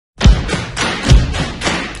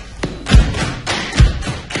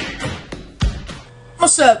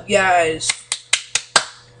What's up, guys?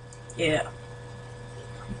 Yeah.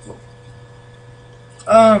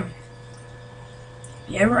 You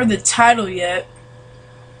haven't read the title yet.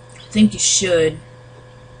 I think you should.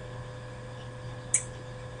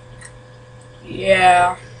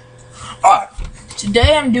 Yeah. Alright.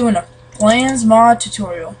 Today I'm doing a Flans mod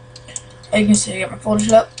tutorial. As you can see, I got my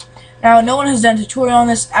folders up. Now, no one has done a tutorial on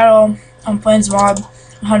this at all on Flans mod on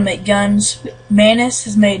how to make guns. Manus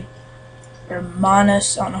has made, or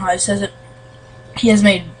Manus, I don't know how he says it. He has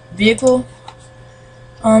made vehicle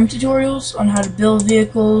tutorials on how to build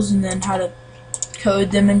vehicles and then how to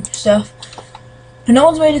code them and stuff. But no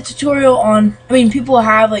one's made a tutorial on, I mean, people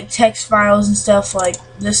have like text files and stuff like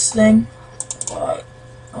this thing. I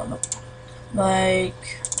don't know.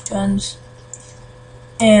 Like guns.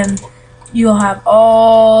 And you'll have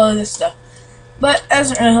all this stuff. But that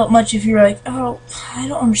doesn't really help much if you're like, oh, I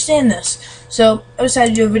don't understand this. So I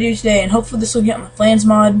decided to do a video today, and hopefully this will get on the Flans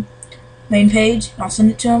mod main page. I'll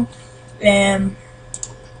send it to him. And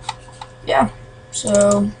yeah,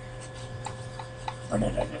 so I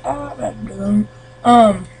can't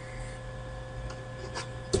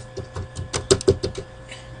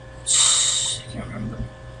remember.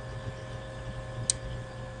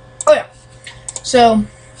 Oh yeah. So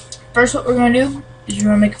first, what we're gonna do is we're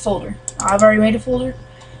gonna make a folder. I've already made a folder,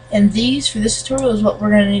 and these for this tutorial is what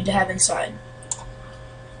we're gonna need to have inside.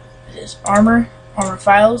 It is armor, armor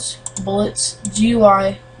files, bullets,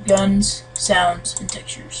 GUI, guns, sounds, and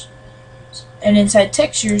textures. And inside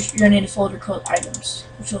textures, you're going to need a folder called items,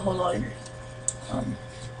 which will hold all your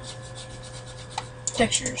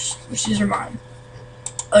textures, which these are mine.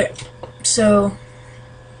 Okay, so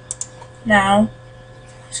now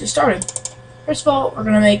let's get started. First of all, we're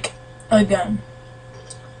going to make a gun.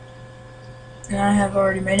 And I have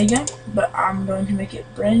already made a gun, but I'm going to make it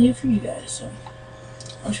brand new for you guys. So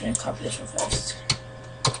I'm just going to copy this real fast.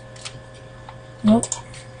 Nope.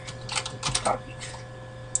 Copy.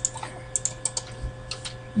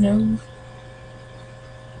 No.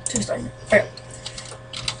 Just like okay.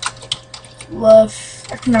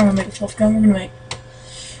 Left. I can now make a fluff gun. We're gonna make.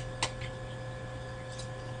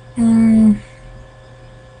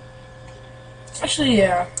 Actually,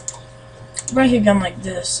 yeah. We're gonna make a gun like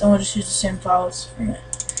this, and we'll just use the same files from it.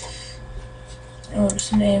 And we'll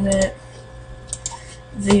just name it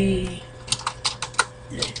the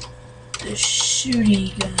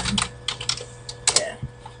shooty gun. Yeah.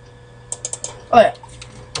 Oh yeah.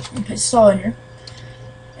 Paste this all in here.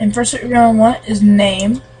 And first what you're going to want is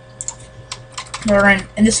name.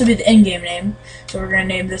 And this will be the in-game name. So we're going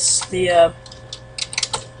to name this the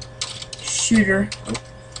shooter.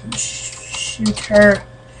 Shooter.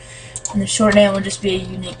 And the short name will just be a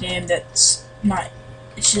unique name that's not,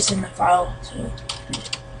 it's just in the file. So,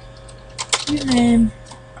 name.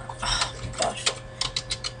 Oh my gosh.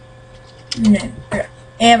 Name. Okay.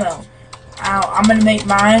 Ammo. I'm going to make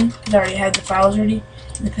mine because I already had the files ready.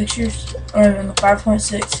 The pictures are in the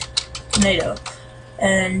 5.6 tornado,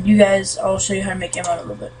 and you guys, I'll show you how to make ammo in a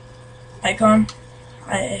little bit. Icon,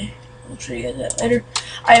 I will show you guys that later.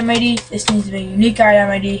 Item ID, this needs to be a unique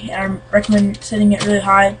item ID, and I recommend setting it really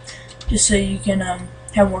high just so you can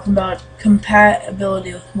have more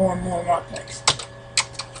compatibility with more and more mod packs.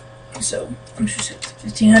 So I'm just set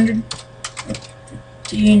 1500.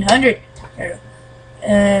 1500. There we go.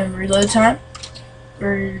 And reload time.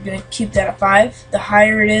 We're going to keep that at 5. The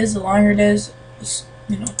higher it is, the longer it is,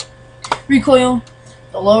 you know, recoil.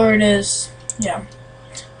 The lower it is, yeah,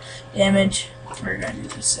 damage. We're going to do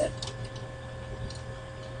this at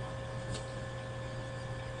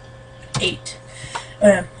 8.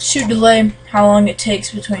 Shoot delay, how long it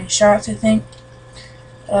takes between shots, I think.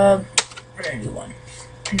 We're going to do 1.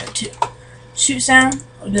 No, 2. Shoot sound,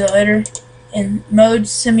 we'll do that later. In mode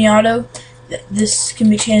semi-auto, this can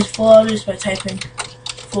be changed to full auto just by typing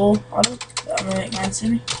full auto. I'm going to make mine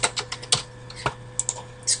semi.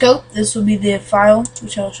 Scope, this will be the file,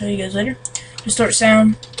 which I'll show you guys later. Distort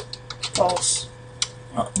sound, false.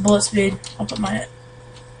 Bullet speed, I'll put mine at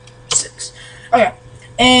 6. Okay,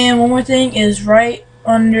 and one more thing is right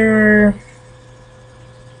under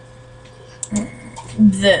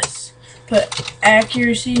this, put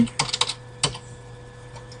accuracy,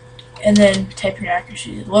 and then type your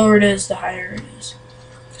accuracy. The lower it is, the higher it is.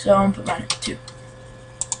 So I'm going to put mine at 2.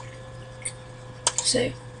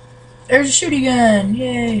 Save. There's a shooty gun!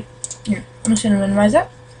 Yay! Here, I'm just going to minimize that.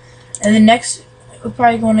 And then next, we're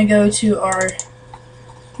probably going to go to our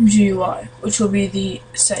GUI, which will be the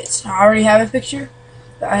sites. Now, I already have a picture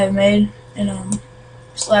that I have made in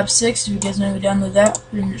Slab 6. If you guys know how to download that,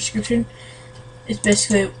 put it in the description. It's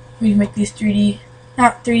basically, we can make these 3D,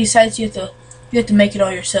 not 3D sites, you have to you have to make it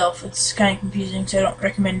all yourself. It's kind of confusing, so I don't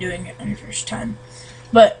recommend doing it on your first time.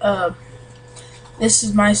 But this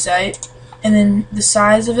is my site, and then the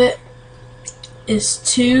size of it is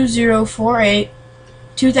 2048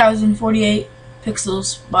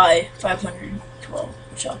 pixels by 512,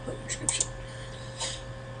 which I'll put in the description.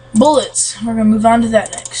 Bullets. We're gonna move on to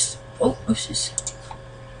that next. Oh, oopsies.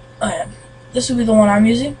 Oh yeah, this will be the one I'm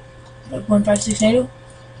using, like 156 NATO,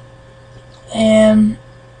 and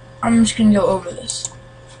I'm just gonna go over this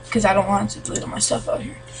because I don't want to delete all my stuff out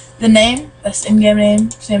here. The name, that's the in-game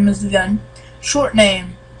name, same as the gun. Short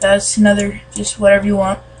name, that's another, just whatever you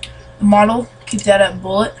want. The model, keep that at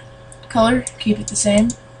bullet. Color, keep it the same.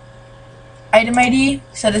 Item ID,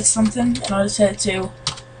 set it to something, and I'll just set it to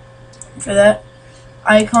for that.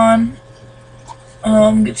 Icon,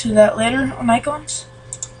 get to that later on icons.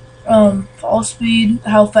 Fall speed,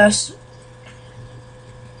 how fast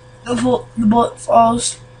the bullet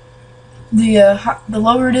falls. The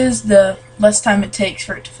lower it is, the less time it takes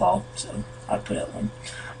for it to fall. So I'll put it 1.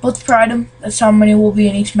 Bullets per item, that's how many will be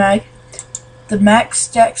in each mag. The max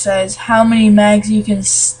stack size, how many mags you can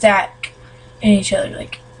stack in each other.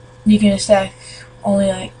 Like, you can stack only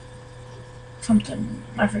like something,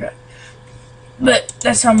 I forgot. But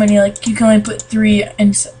that's how many, like, you can only put 3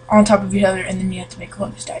 on top of each other, and then you have to make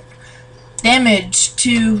one stack. Damage,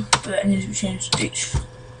 2, but that needs to be changed to H.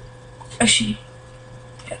 Actually,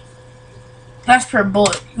 yeah. That's per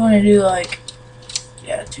bullet. You want to do, like,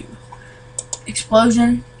 yeah, 2.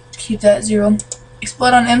 Explosion, keep that 0.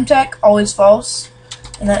 Explode on MTAC, always false,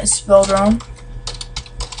 and that is spelled wrong.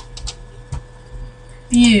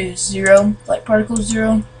 Fuse, 0. Light particles,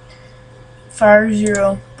 0. Fire,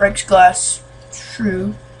 0. Breaks glass,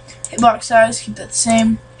 true. Hitbox size, keep that the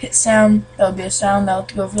same. Hit sound, that'll be a sound that'll have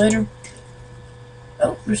to go for later.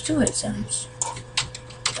 Oh, there's 2 hit sounds.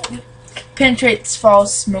 Penetrates,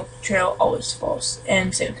 false. Smoke trail, always false.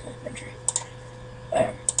 And save penetrate.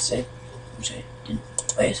 Save.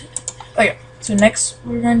 Wait a second. Okay, so next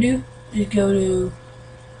what we're gonna do is go to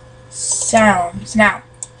sounds. Now,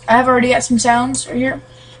 I have already got some sounds right here,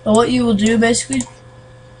 but what you will do basically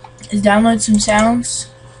is download some sounds,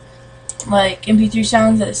 like MP3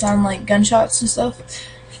 sounds that sound like gunshots and stuff,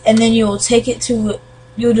 and then you will take it to,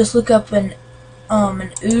 you'll just look up an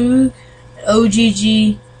OGG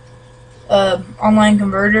online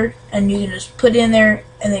converter, and you can just put it in there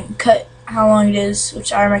and then cut how long it is,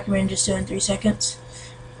 which I recommend just doing 3 seconds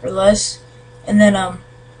or less, and then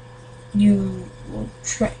you will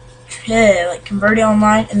like convert it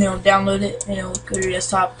online, and then it'll download it, and it'll go to your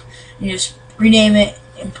desktop, and you just rename it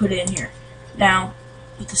and put it in here. Now,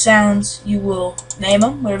 with the sounds, you will name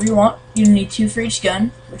them whatever you want. You need 2 for each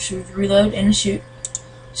gun, which is reload and a shoot.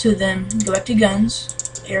 So then go back to guns,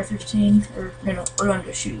 AR-15, or no, we're going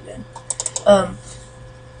to shoot again.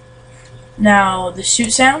 Now the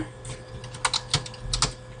shoot sound,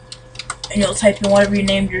 and you'll type in whatever you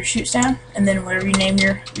named your shoot sound, and then whatever you name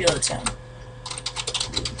your reload sound.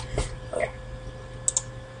 Okay.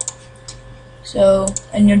 So,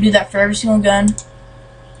 and you'll do that for every single gun.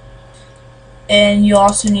 And you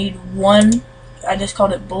also need 1, I just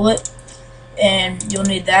called it bullet, and you'll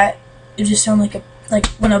need that. It just sounds like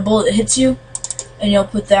when a bullet hits you, and you'll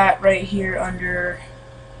put that right here under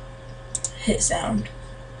hit sound,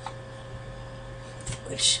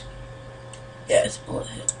 which, yeah, it's a bullet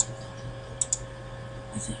hit,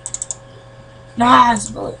 I think. Nah, it's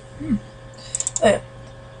a bullet. Okay,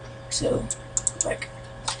 so, like,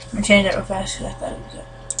 I'm gonna change that real fast because I thought it was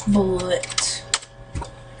a bullet.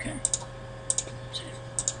 Okay.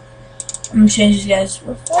 I'm gonna change these guys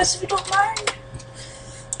real fast if you don't mind.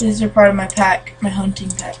 These are part of my pack, my hunting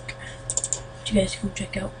pack, which you guys can go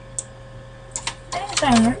check out.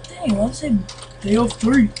 Dang, I right thing. Let's say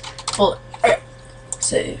BO3. Bullet. Okay.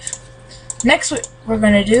 Save. Next, what we're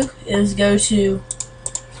gonna do is go to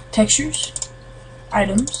textures,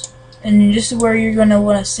 items, and this is where you're gonna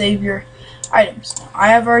want to save your items. Now, I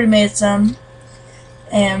have already made some,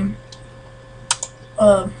 and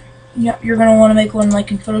yeah, you're gonna want to make one like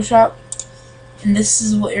in Photoshop, and this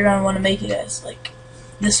is what you're gonna want to make it as. Like,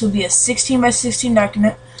 this will be a 16 by 16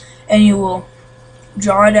 document, and you will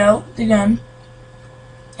draw it out the gun.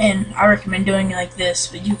 And I recommend doing it like this,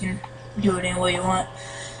 but you can do it any way you want.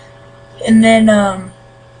 And then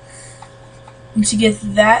once you get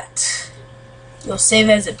that, you'll save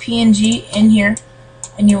it as a PNG in here,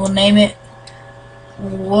 and you will name it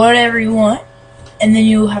whatever you want. And then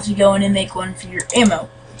you will have to go in and make one for your ammo,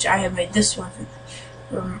 which I have made this one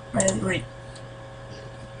for my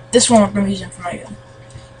this one I'm using for my gun.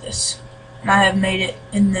 This, and I have made it,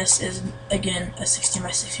 and this is again a 16 by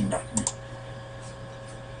 16 document.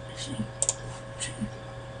 See,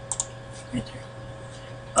 right there.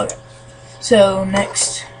 So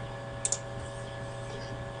next,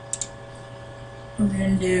 we're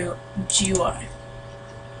gonna do GUI.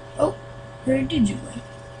 Oh, we already did GUI.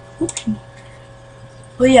 Oops.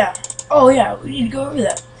 But yeah. Oh yeah, we need to go over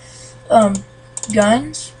that.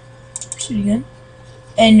 Guns, shooting gun,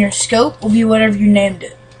 and your scope will be whatever you named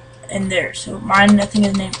it in there. So mine, I think,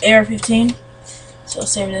 is named AR-15. So I'll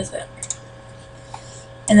save it as that.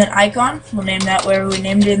 And then icon, we'll name that wherever we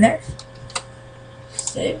named it in there.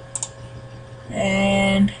 Save.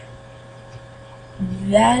 And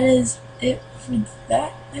that is it for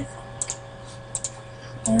that, I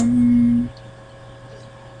think.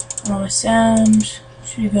 All my sound,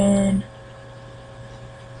 shooting gun.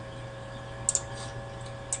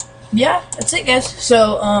 Yeah, that's it, guys.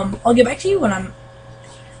 So I'll get back to you when I'm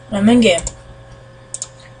in game.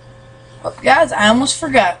 Oh, guys, I almost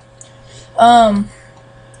forgot.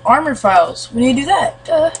 Armor files. We need to do that.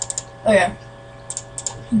 Oh yeah.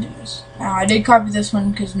 Do this. Now I did copy this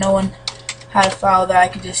one because no one had a file that I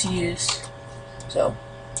could just use. So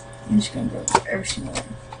I'm just gonna go over every single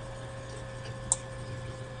one.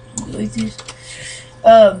 Delete these.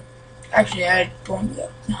 Actually, I won't do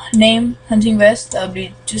that. Name hunting vest. That would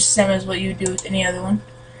be just the same as what you would do with any other one.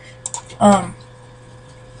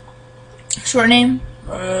 Short name,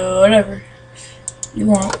 whatever you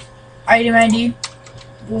want. Item ID,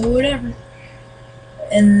 whatever.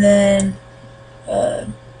 And then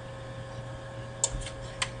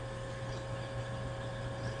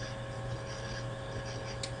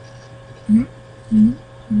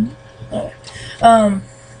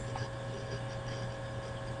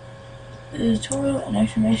the tutorial and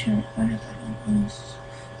exclamation.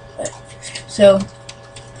 So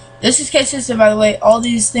this is case sensitive, by the way. All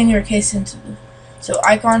these things are case sensitive. So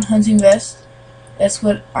icon hunting vest. That's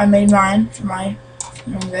what I made mine for my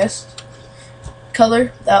vest.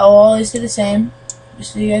 Color, that will always stay the same,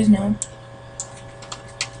 just so you guys know.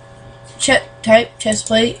 Type chest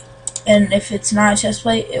plate, and if it's not a chest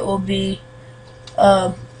plate, it will be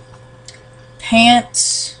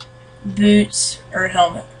pants, boots, or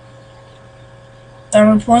helmet.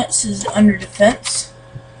 Armor points is under defense,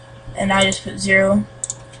 and I just put 0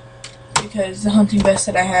 because the hunting vest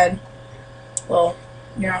that I had, well,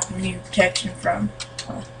 you're not going to need protection from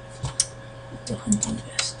the hunting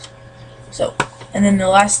vest. So, and then the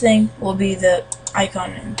last thing will be the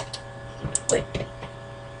icon and wait.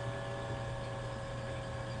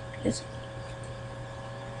 Let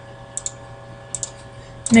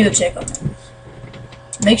me go check on that.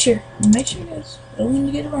 Make sure guys. I don't want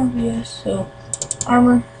to get it wrong for you guys. So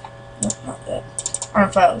armor, no, not that.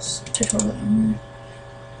 Armor files. Tutorial.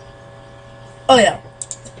 Oh yeah.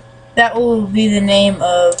 That will be the name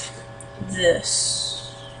of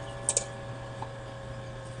this.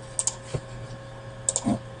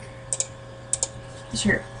 Oh. It's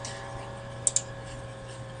here.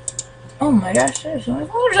 Oh my gosh, there's so many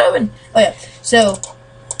folders open. Oh yeah. So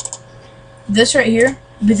this right here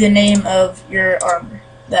will be the name of your armor.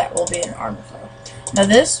 That will be an armor file. Now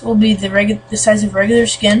this will be the size of regular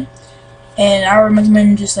skin, and I would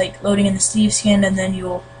recommend just like loading in the Steve skin, and then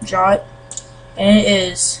you'll draw it. And it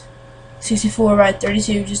is 64 by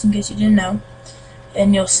 32, just in case you didn't know.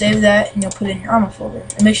 And you'll save that, and you'll put it in your armor folder.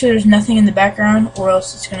 And make sure there's nothing in the background, or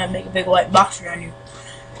else it's gonna make a big white box around you.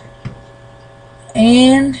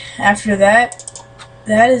 And after that,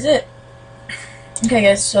 that is it. Okay,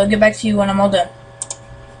 guys. So I'll get back to you when I'm all done.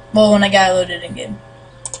 Well, when I got it loaded in game.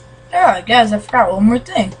 Ah, guys, I forgot one more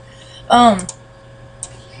thing.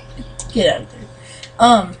 Get out of there.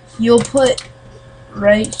 You'll put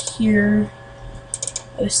right here,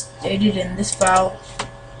 as stated in this file,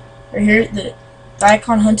 right here, the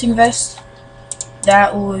icon hunting vest.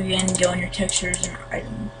 That will again go in your textures and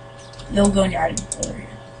item. They'll go in your item folder here.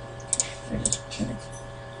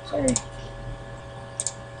 Sorry.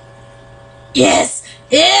 Yes!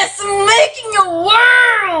 Yes! I'm making a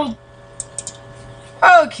world!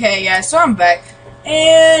 Okay, guys, so I'm back.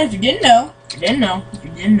 And if you didn't know, if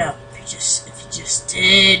you just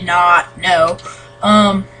did not know,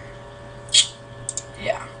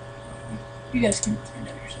 yeah. You guys can find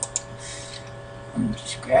out yourself. I'm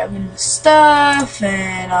just grabbing the stuff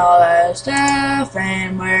and all that stuff,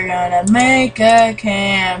 and we're gonna make a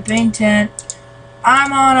camping tent.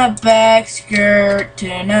 I'm on a back skirt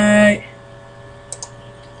tonight.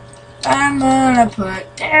 I'm gonna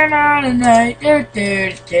put down on the night.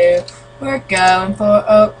 We're going for,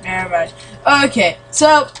 oh, never mind. Okay,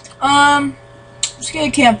 so, let's get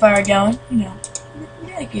a campfire going. You know, we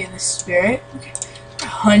gotta get in the spirit. Okay.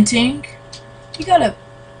 Hunting. You gotta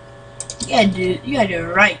do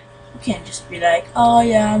it right. You can't just be like, oh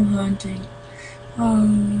yeah, I'm hunting. Oh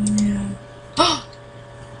yeah.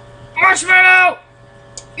 marshmallow!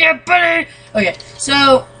 Yeah, buddy! Okay,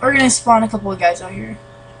 so we're gonna spawn a couple of guys out here.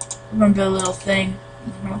 We're gonna build a little thing.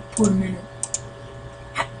 I'm gonna put them in it.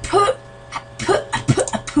 I put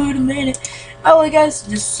them in it. Oh, wait, guys,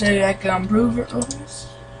 just so I can improve it real fast.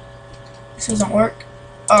 This doesn't work.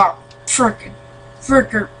 Oh, fricker.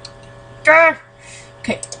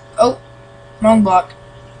 Okay. Oh, wrong block.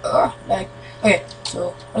 Lag. Okay,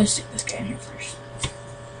 so let's stick this guy in here first.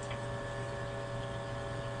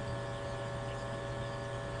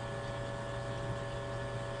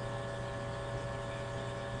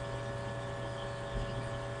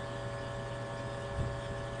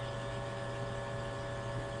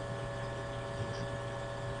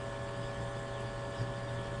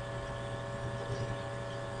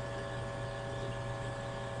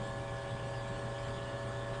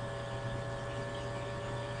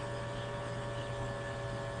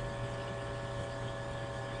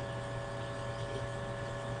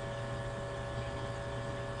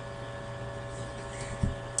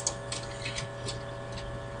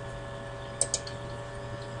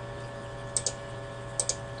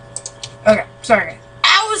 Okay, sorry.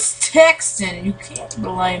 I was texting. You can't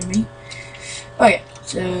blame me. Okay,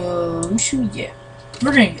 so who should we get?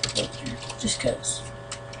 We're gonna get the here, just cause.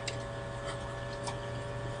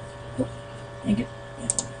 Oh, thank you. Yeah.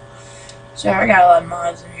 Sorry, I got a lot of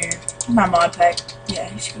mods in here. My mod pack.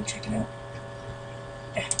 Yeah, you should go check it out.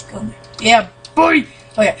 Yeah, go in there. Yeah, boy.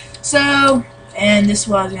 Okay, so and this is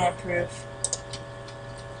what I was gonna improve.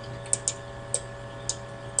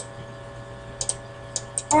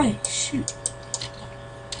 Oh, shoot.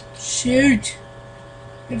 Shoot.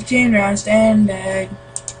 15 rounds, stand dead.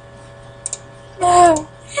 No,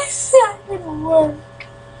 it's not gonna work.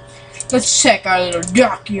 Let's check our little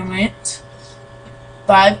document.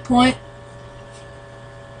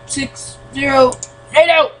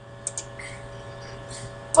 5.6080.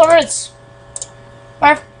 4 minutes.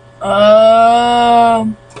 5.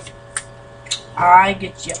 I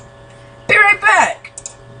get you. Be right back.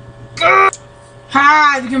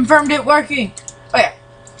 Ha! They confirmed it working. Oh yeah,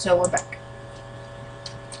 so we're back.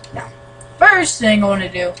 Now, first thing I want to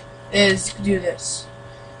do is do this.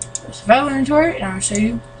 Survival inventory, and I'm gonna show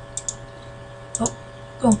you. Oh,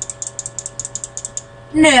 go.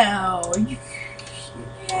 No.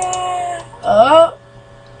 Yeah. Oh.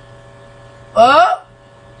 Oh.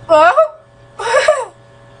 Oh.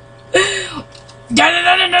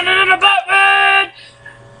 Batman!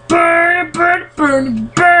 Burn, burn, burn,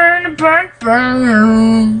 burn, burn,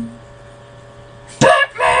 burn.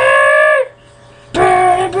 Batman!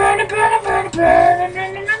 Burn, burn, burn, burn, burn,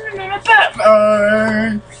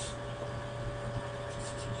 Batman.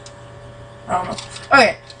 I don't know.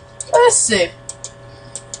 Okay, let's see.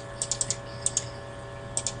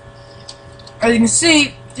 As you can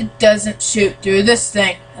see, it doesn't shoot through this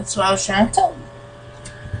thing. That's what I was trying to tell you.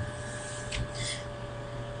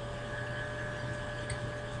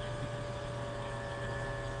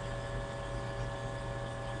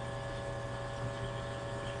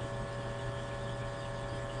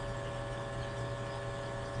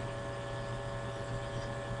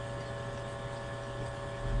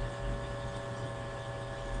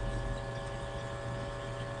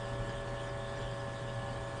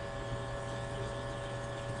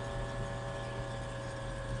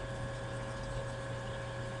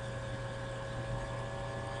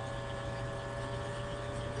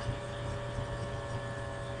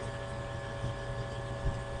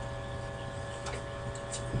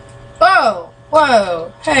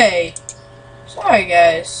 Whoa, hey. Sorry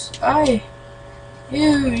guys.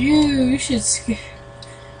 You should skip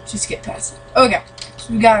past it. Okay,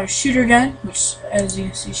 so we got our shooter gun, which as you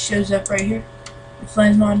can see shows up right here. The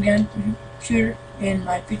Flans mod gun, shooter, and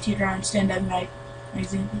my 15 round stand-up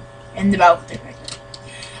magazine, and the battle thing right there.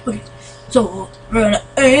 Okay, so we're gonna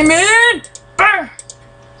aim in! Burn!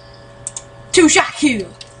 2-shot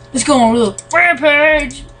kill! Let's go on a little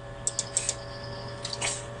rampage!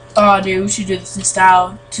 Oh, dude, we should do this in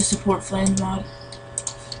style to support Flans mod.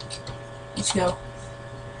 Let's go.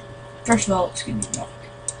 First of all, let's get the knock.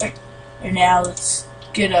 Right. And now let's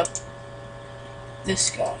get up this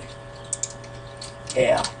guy.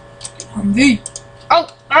 Yeah. Get Humvee.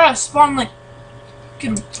 Oh, spawn like.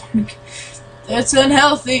 Get him. That's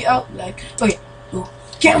unhealthy. Oh, like. Okay. Go.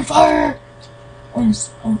 Campfire.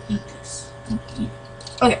 Almost. I'll eat this.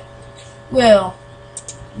 Okay. Well,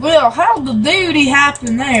 how the duty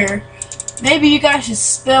happened there? Maybe you guys should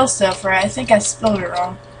spell stuff right. I think I spelled it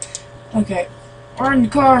wrong. Okay, we're in the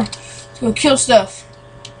car. Let's go kill stuff.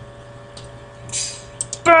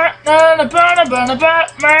 Batman,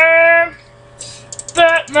 Batman,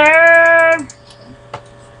 Batman.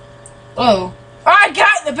 Whoa! I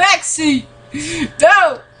got in the back seat.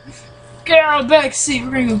 No. Get out of the back seat.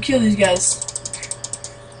 We're gonna go kill these guys.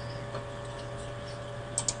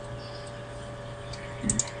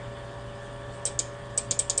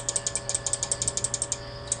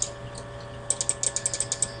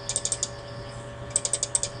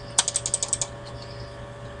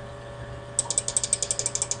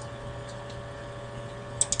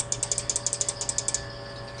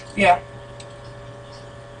 Yeah.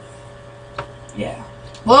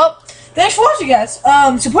 Well, thanks for watching, guys.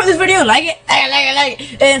 Support this video, like it,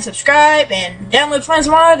 and subscribe, and download Flans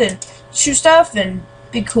mod, and shoot stuff, and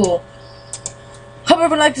be cool. Hope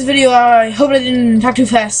everyone liked this video. I hope I didn't talk too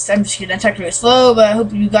fast. I'm just kidding. I talked really slow, but I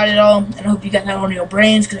hope you got it all, and I hope you got that all in your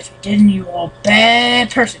brains, because if you didn't, you are a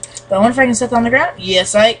bad person. But I wonder if I can set that on the ground.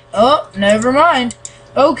 Yes, oh, never mind.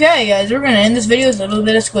 Okay, guys, we're going to end this video with a little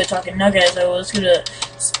bit of squid talking. Now, guys, so let's go to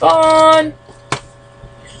spawn.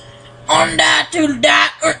 On that to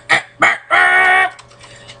that.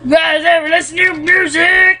 You guys ever listen to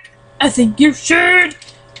music? I think you should.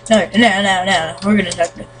 No. We're going to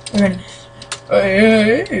talk to... We're going to...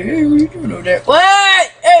 Hey, what are you doing over there?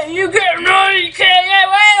 What? Hey, you can't run, you can't get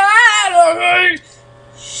away.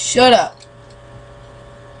 Shut up.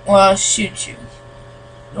 Well, I'll shoot you.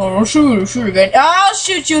 No, don't shoot again. I'll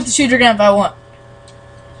shoot you with the shooter gun if I want.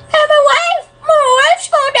 My wife's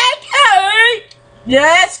gonna die.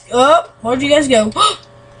 Yes. Oh, where'd you guys go?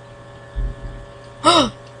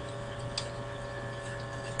 I